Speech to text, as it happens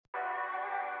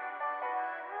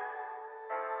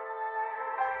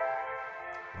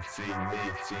See a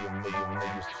million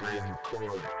niggas crazy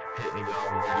cord, hitting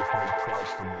y'all niggas from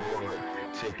across the board,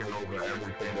 taking over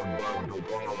everything above the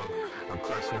wall. I'm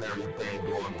crushing everything,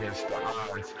 go against the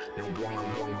odds, then going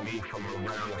on me from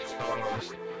around the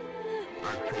stars. I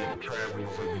take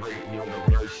travels of great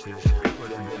universes,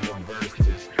 put it in the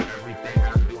verses. Everything I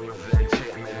do is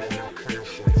enchantment and the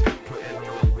curses. Putting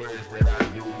all the words that I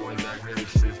do in the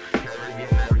hearses.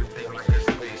 Carrying everything like a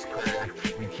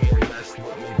spacecraft. You can't mess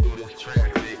with me through this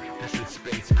traffic. This is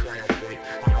spacecraft.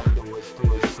 All I do is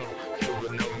do it so.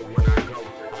 Supernova when I go.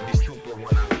 I be super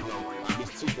when I flow. I be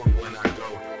super when I go.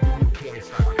 You can't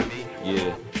stop me.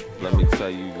 Yeah, let me tell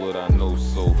you what I know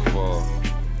so far.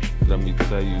 Let me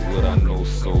tell you what I know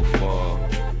so far.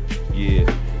 Yeah,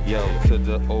 yo, to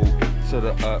the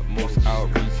utmost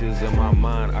outreaches in my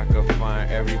mind, I could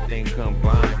find everything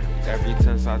combined. Every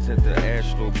time I took the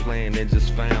astral plane and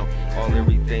just found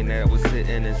everything that was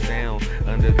sitting in sound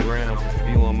underground.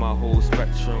 Viewing my whole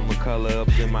spectrum of color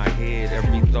up in my head.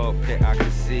 Every thought that I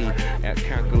could see at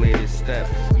calculated steps.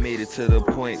 Made it to the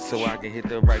point so I can hit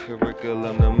the right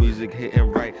curriculum. The music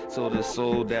hitting right, so the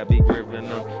soul that be driven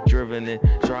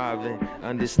and driving.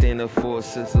 Understand the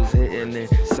forces was hitting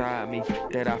inside me.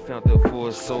 That I felt the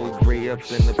force so great up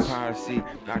in the piracy.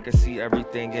 I can see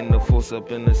everything in the force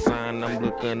up in the sign. I'm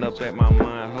looking up at my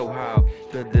mind, how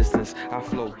the distance I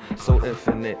flow so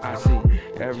infinite. I see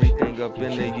everything up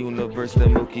in the universe, the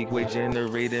Milky Way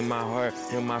generating my heart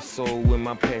and my soul with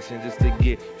my passion just to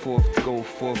get forth, go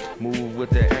forth, move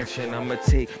with the action. I'ma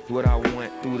take what I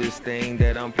want through this thing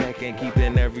that I'm packing,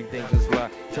 keeping everything just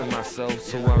locked to myself.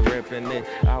 So I'm rapping it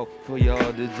out for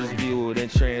y'all to just view it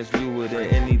and transview it, and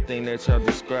anything that y'all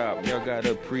describe, y'all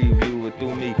gotta preview it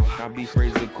through me. I be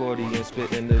phrase accordion,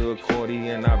 spit into the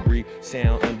accordion, I breathe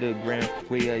sound underground,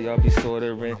 where y'all be sortering.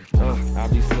 I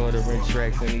be slaughtering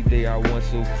tracks any day I want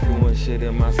to, doing shit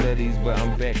in my studies, but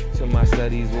I'm back to my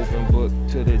studies. Open book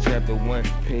to the chapter 1,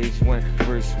 page 1,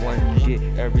 verse 1. Get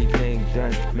everything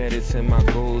done, meditating my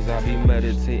goals. I be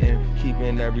meditating,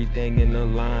 keeping everything in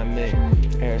alignment.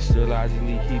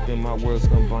 Astrologically keeping my worlds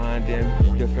combined,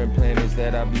 and different planets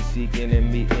that I be seeking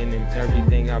and meeting, and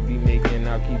everything I be making,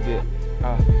 I keep it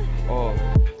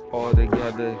all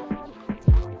together.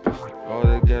 All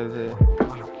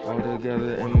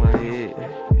together in my head.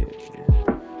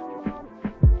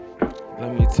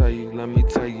 Let me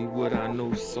tell you what I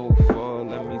know so far.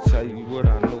 Let me tell you what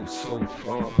I know so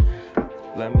far.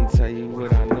 Let me tell you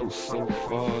what I know so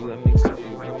far. Let me tell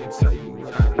you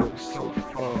what I know so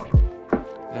far.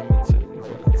 Let me tell you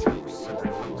what I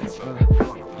know so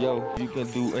far. Yo, you can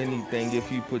do anything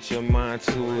if you put your mind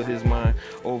to it. It's mind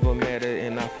over matter,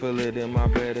 and I feel it in my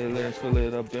better land. Feel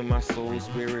it up in my soul,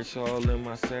 spiritual in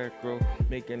my sacral,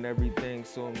 making everything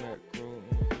so macro.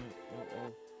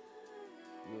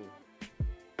 Yeah.